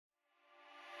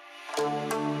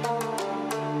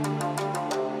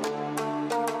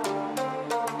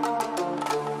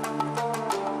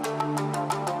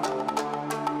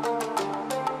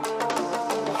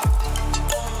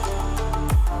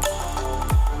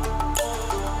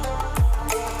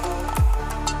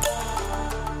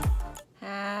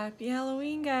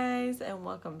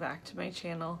welcome back to my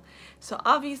channel. So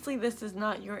obviously this is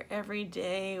not your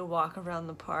everyday walk around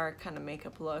the park kind of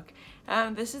makeup look.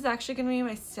 This is actually going to be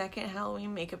my second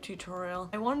Halloween makeup tutorial.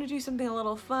 I wanted to do something a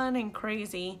little fun and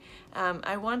crazy.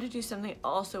 I wanted to do something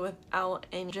also without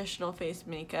any additional face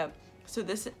makeup. So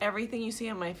everything you see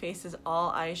on my face is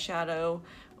all eyeshadow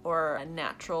or a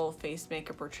natural face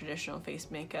makeup or traditional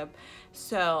face makeup.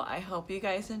 So I hope you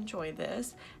guys enjoy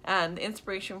this. And the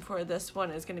inspiration for this one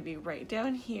is going to be right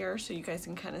down here so you guys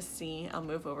can kind of see. I'll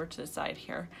move over to the side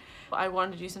here. I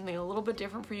wanted to do something a little bit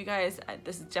different for you guys.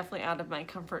 This is definitely out of my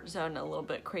comfort zone, a little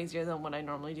bit crazier than what I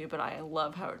normally do, but I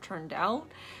love how it turned out.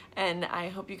 And I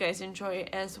hope you guys enjoy it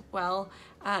as well.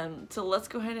 So let's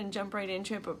go ahead and jump right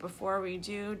into it. But before we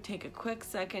do, take a quick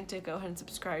second to go ahead and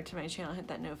subscribe to my channel, hit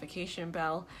that notification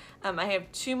bell. I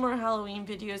have 2 more Halloween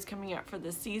videos coming out for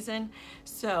this season,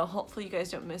 so hopefully you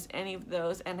guys don't miss any of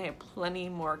those, and I have plenty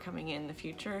more coming in the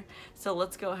future. So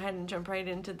let's go ahead and jump right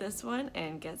into this one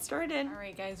and get started.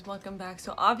 Alright guys, welcome back.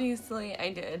 So obviously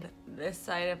I did this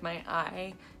side of my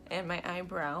eye and my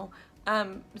eyebrow.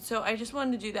 So I just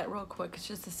wanted to do that real quick. It's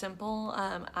just a simple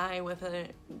eye with a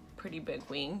pretty big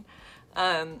wing.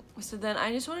 So then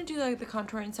I just want to do like the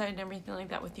contouring side and everything like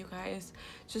that with you guys,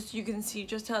 just so you can see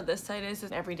just how this side is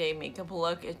an everyday makeup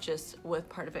look. It's just with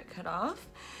part of it cut off.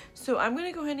 So I'm going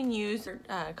to go ahead and use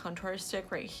a contour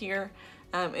stick right here.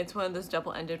 It's one of those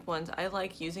double-ended ones. I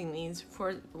like using these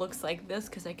for looks like this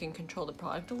because I can control the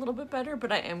product a little bit better,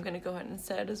 but I am going to go ahead and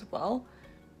set it as well.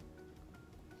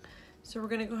 So we're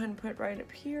going to go ahead and put it right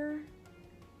up here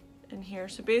and here.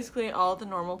 So basically all the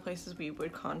normal places we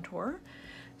would contour.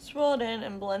 Swirl it in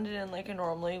and blend it in like I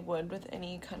normally would with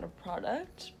any kind of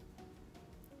product.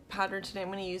 Powder today,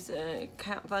 I'm going to use a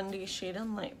Kat Von D Shade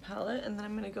and Light palette, and then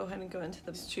I'm going to go ahead and go into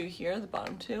those 2 here, the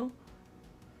bottom 2.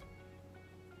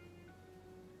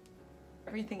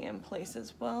 Everything in place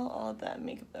as well, all of that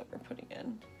makeup that we're putting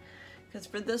in. Because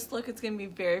for this look, it's going to be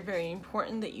very, very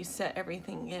important that you set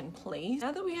everything in place.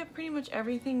 Now that we have pretty much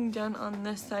everything done on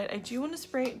this side, I do want to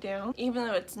spray it down. Even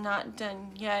though it's not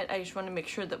done yet, I just want to make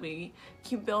sure that we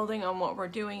keep building on what we're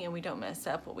doing and we don't mess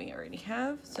up what we already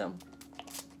have. So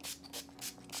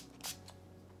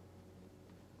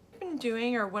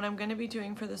what I'm going to be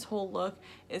doing for this whole look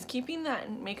is keeping that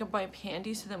makeup wipe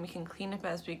handy so then we can clean up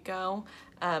as we go,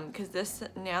 because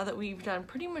now that we've done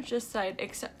pretty much this side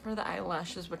except for the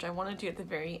eyelashes, which I want to do at the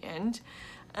very end,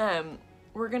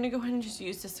 we're going to go ahead and just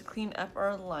use this to clean up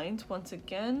our lines once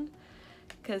again,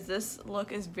 because this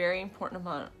look is very important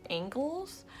about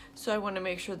angles, so I want to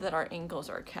make sure that our angles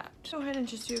are kept. Go ahead and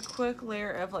just do a quick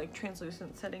layer of like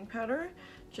translucent setting powder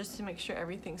just to make sure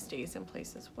everything stays in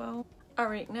place as well.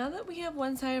 Alright, now that we have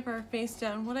one side of our face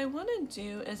done, what I want to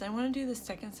do is I want to do the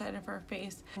second side of our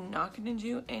face. I'm not going to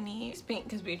do any paint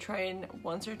because we tried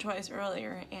once or twice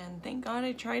earlier, and thank God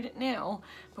I tried it now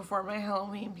before my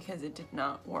Halloween because it did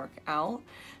not work out.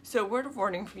 So word of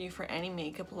warning for you for any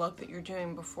makeup look that you're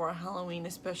doing before Halloween,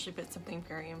 especially if it's something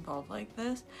very involved like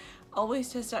this, always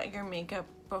test out your makeup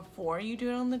before you do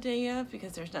it on the day of,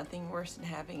 because there's nothing worse than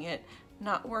having it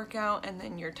not work out and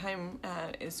then your time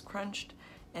is crunched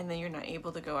and then you're not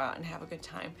able to go out and have a good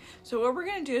time. So what we're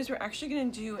going to do is we're actually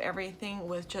going to do everything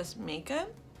with just makeup.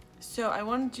 So I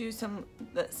want to do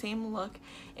that same look.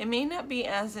 It may not be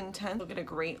as intense. You'll get a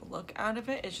great look out of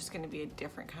it. It's just going to be a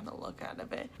different kind of look out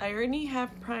of it. I already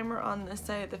have primer on this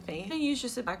side of the face. I'm going to use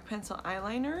just a black pencil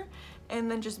eyeliner and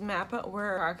then just map out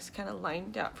where our marks kind of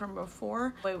lined out from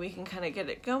before. That way we can kind of get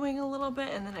it going a little bit,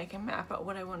 and then I can map out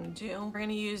what I want to do. We're going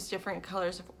to use different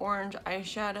colors of orange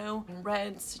eyeshadow and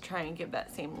reds to try and give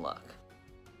that same look.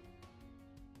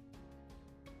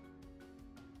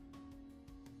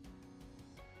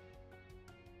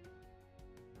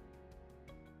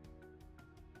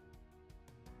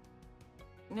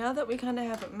 Now that we kind of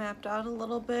have it mapped out a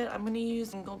little bit, I'm going to use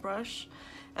a single brush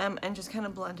and just kind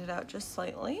of blend it out just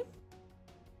slightly.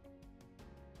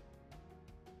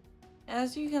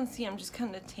 As you can see, I'm just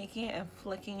kind of taking it and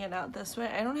flicking it out this way.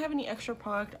 I don't have any extra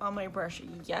product on my brush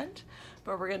yet,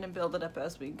 but we're going to build it up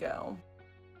as we go.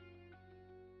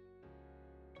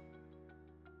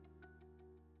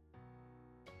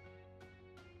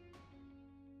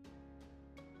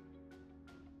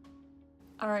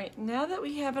 Alright, now that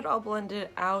we have it all blended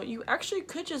out, you actually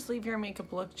could just leave your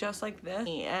makeup look just like this,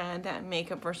 and that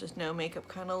makeup versus no makeup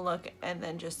kind of look, and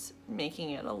then just making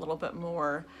it a little bit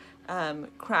more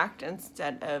cracked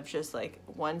instead of just like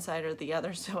one side or the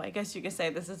other. So I guess you could say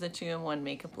this is a 2-in-1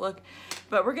 makeup look,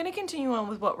 but we're going to continue on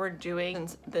with what we're doing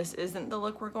since this isn't the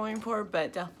look we're going for,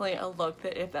 but definitely a look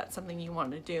that if that's something you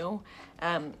want to do,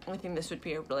 I think this would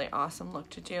be a really awesome look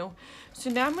to do. So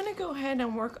now I'm going to go ahead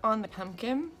and work on the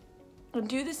pumpkin. And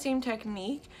do the same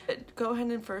technique, but go ahead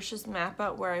and first just map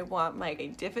out where I want my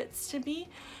divots to be,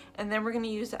 and then we're going to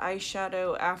use the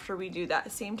eyeshadow after we do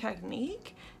that same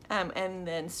technique, and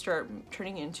then start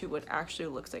turning into what actually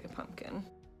looks like a pumpkin.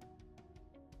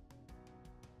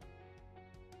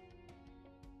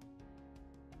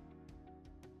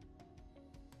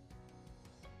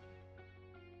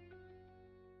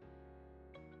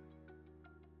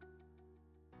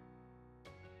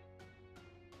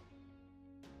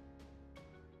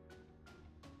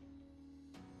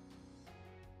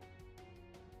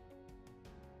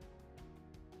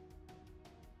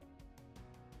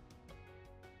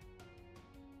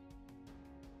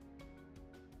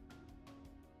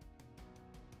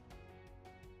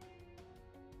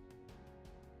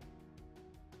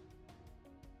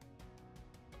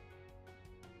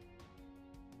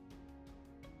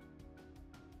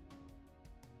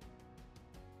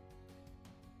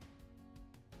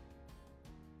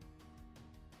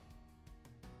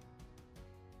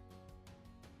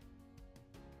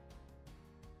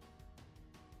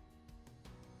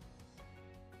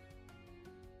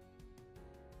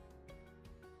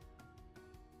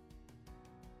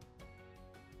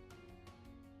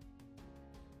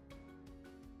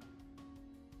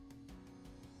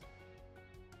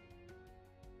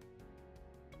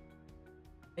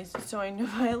 So I know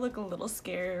I look a little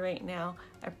scary right now.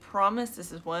 I promise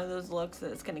this is one of those looks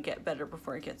that it's gonna get better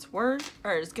before it gets worse,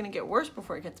 or it's gonna get worse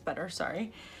before it gets better,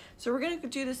 sorry. So we're gonna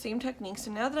do the same technique.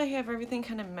 So now that I have everything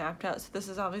kind of mapped out, so this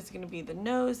is obviously gonna be the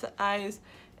nose, the eyes,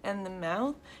 and the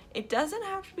mouth. It doesn't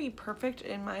have to be perfect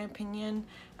in my opinion,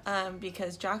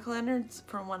 because jack-o'-lanterns,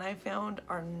 from what I found,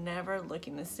 are never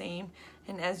looking the same.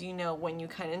 And as you know, when you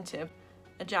kind of tip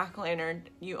a jack-o'-lantern,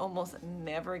 you almost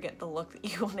never get the look that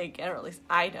you want to get, or at least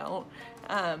I don't.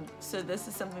 So this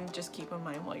is something to just keep in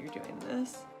mind while you're doing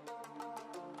this.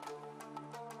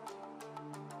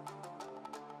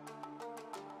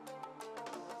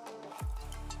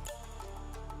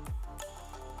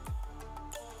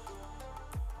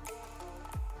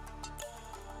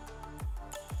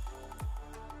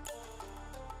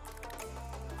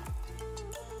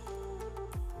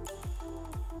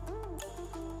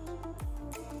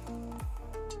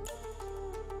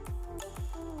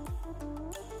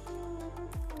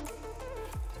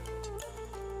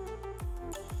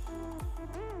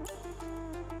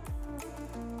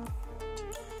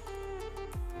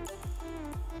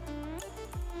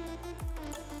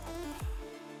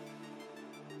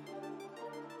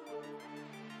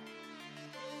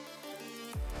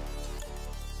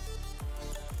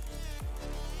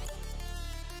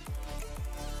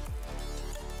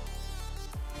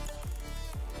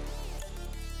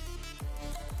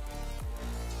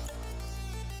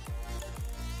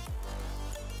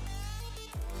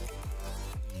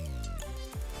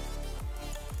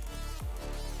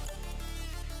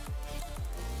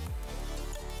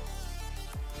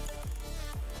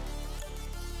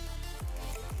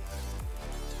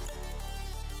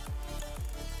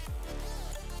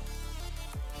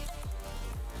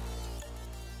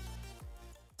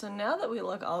 So now that we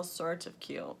look all sorts of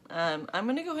cute, I'm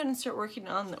gonna go ahead and start working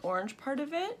on the orange part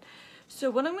of it. So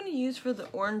what I'm gonna use for the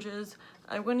oranges,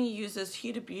 I'm gonna use this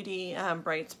Huda Beauty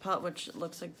Bright Spot, which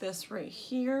looks like this right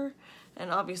here.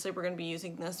 And obviously we're gonna be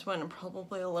using this one and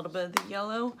probably a little bit of the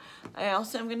yellow. I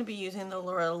also am gonna be using the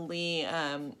Laura Lee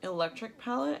Electric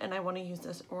palette, and I wanna use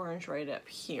this orange right up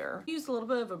here. Use a little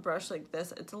bit of a brush like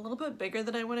this. It's a little bit bigger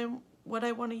than what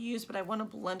I want to use, but I want to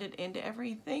blend it into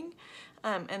everything,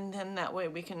 and then that way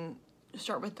we can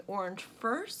start with the orange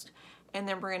first, and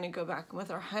then we're going to go back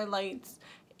with our highlights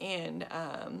and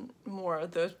more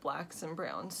of those blacks and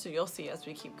browns, so you'll see as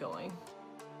we keep going.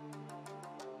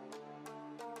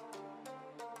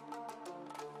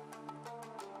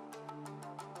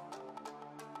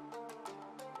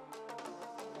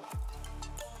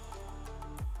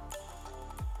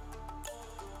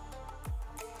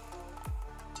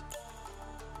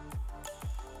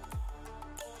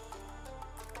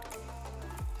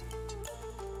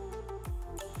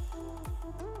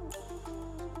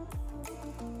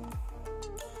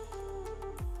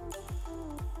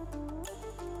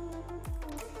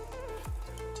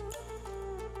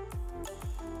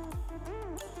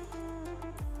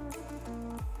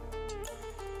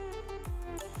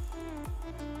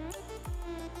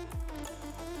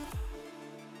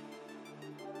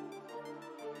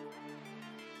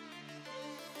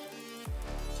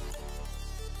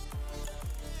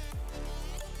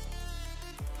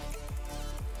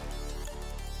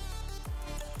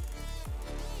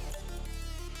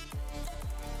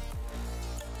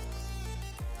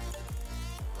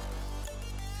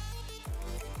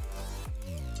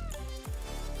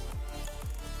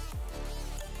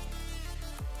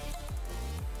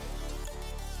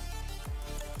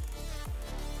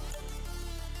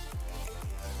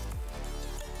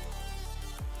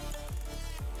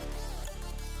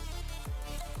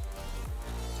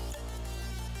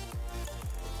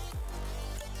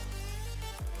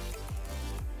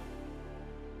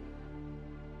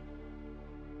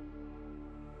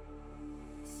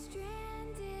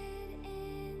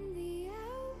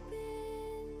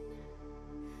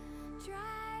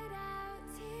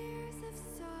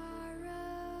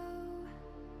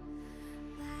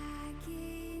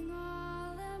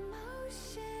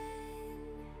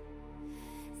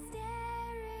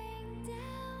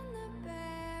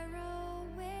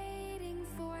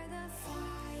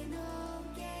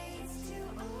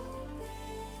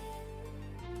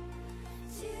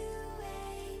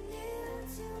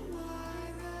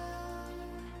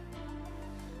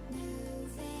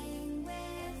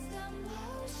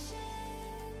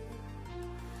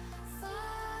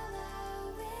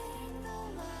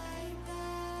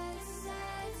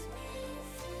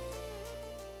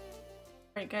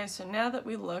 Alright guys, so now that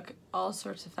we look all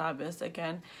sorts of fabulous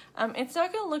again, it's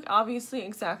not going to look obviously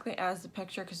exactly as the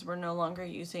picture because we're no longer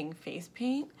using face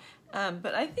paint,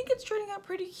 but I think it's turning out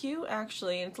pretty cute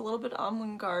actually. It's a little bit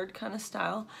avant-garde kind of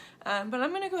style, but I'm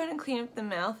going to go ahead and clean up the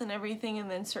mouth and everything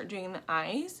and then start doing the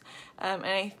eyes, and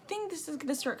I think this is going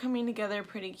to start coming together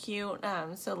pretty cute,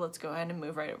 so let's go ahead and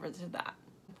move right over to that.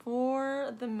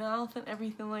 For the mouth and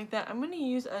everything like that, I'm going to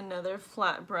use another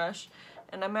flat brush,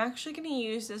 and I'm actually going to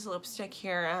use this lipstick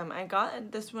here. I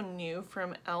got this one new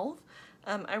from e.l.f.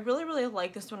 I really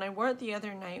like this one. I wore it the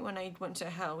other night when I went to a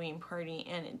Halloween party,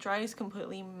 and it dries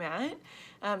completely matte.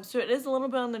 So it is a little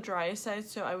bit on the dry side,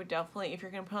 so I would definitely, if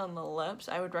you're going to put on the lips,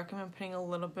 I would recommend putting a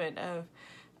little bit of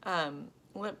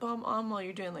lip balm on while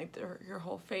you're doing like your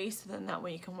whole face, and then that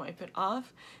way you can wipe it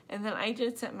off. And then I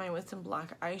did set mine with some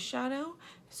black eyeshadow,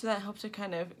 so that helps to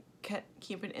kind of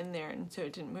keep it in there and so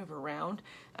it didn't move around,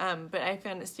 but I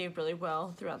found it stayed really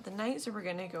well throughout the night, so we're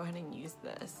gonna go ahead and use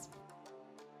this.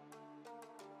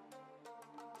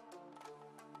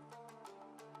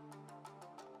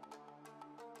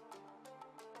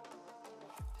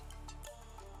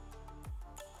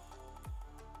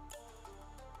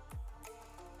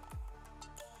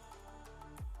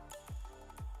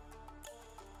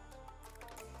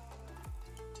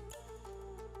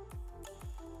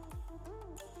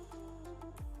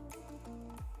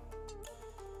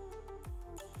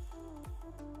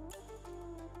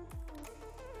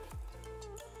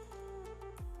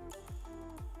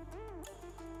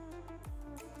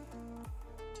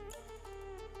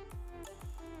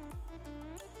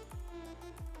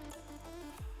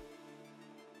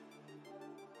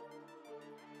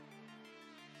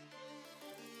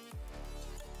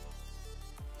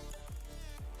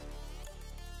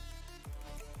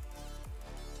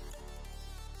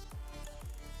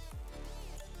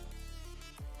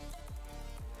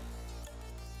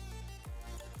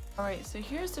 Alright, so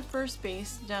here's the first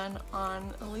base done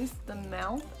on at least the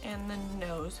mouth and the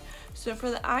nose. So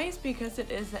for the eyes, because it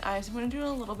is the eyes, I'm going to do it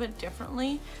a little bit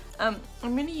differently. I'm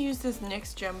going to use this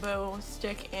NYX Jumbo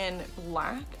stick in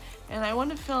black, and I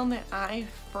want to fill in the eye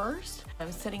first.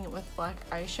 I'm setting it with black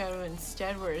eyeshadow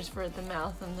instead, whereas for the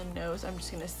mouth and the nose, I'm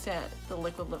just going to set the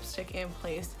liquid lipstick in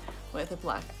place with a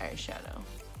black eyeshadow.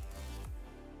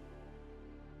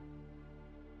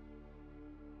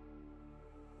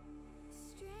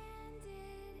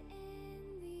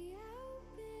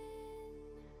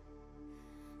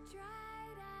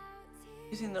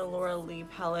 Using the Laura Lee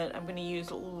palette, I'm going to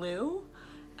use Lou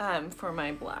for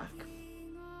my black.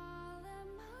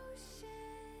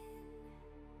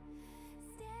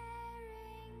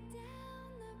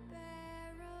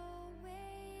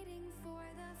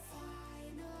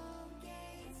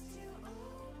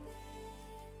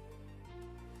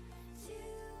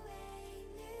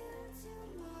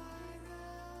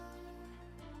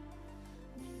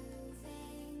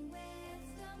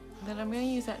 Then I'm going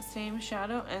to use that same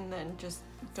shadow and then just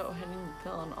go ahead and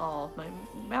fill in all of my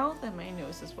mouth and my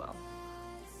nose as well.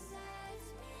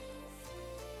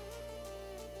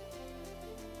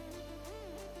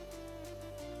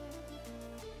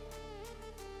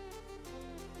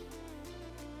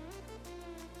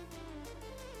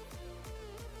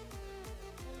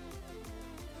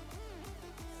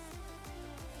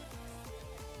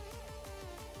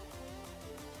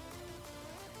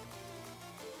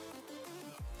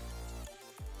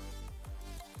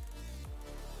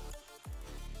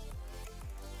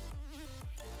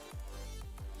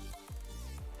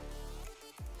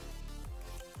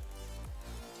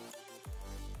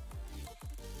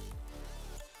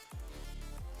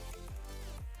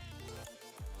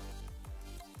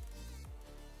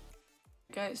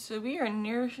 Guys, so we are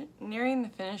nearing the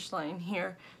finish line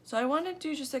here. So I want to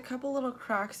do just a couple little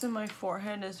cracks in my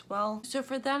forehead as well. So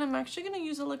for that, I'm actually going to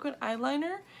use a liquid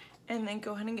eyeliner and then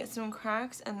go ahead and get some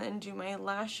cracks and then do my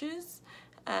lashes.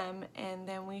 And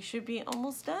then we should be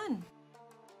almost done.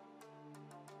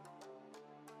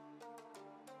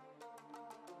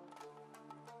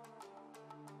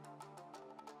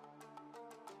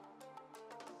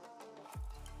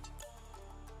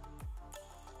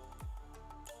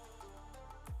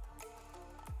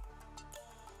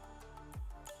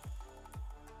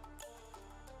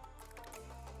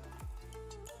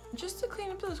 Just to clean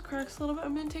up those cracks a little bit,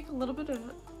 I'm going to take a little bit of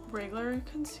regular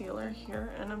concealer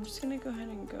here, and I'm just going to go ahead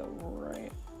and go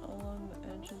right along the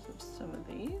edges of some of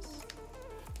these.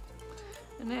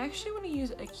 And I actually want to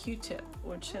use a Q-tip,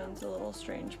 which sounds a little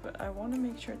strange, but I want to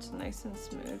make sure it's nice and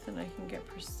smooth and I can get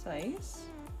precise.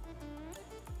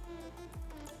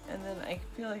 And then I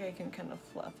feel like I can kind of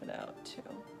fluff it out too.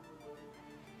 There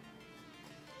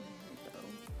we go.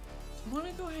 I want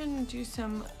to go ahead and do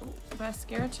some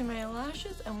mascara to my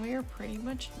lashes, and we are pretty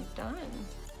much done.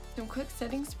 Some quick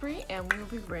setting spray and we will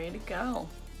be ready to go.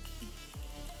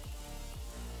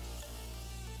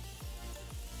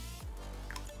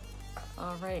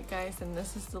 Alright guys, and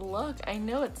this is the look. I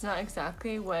know it's not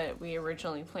exactly what we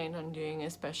originally planned on doing,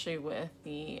 especially with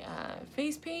the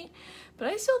face paint, but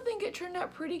I still think it turned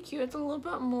out pretty cute. It's a little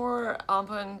bit more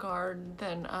avant-garde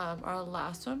than our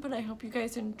last one, but I hope you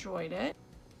guys enjoyed it.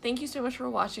 Thank you so much for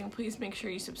watching. Please make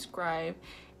sure you subscribe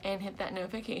and hit that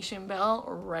notification bell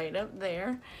right up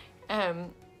there.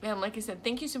 And like I said,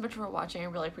 thank you so much for watching. I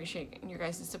really appreciate your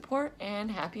guys' support, and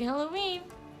happy Halloween.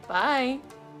 Bye!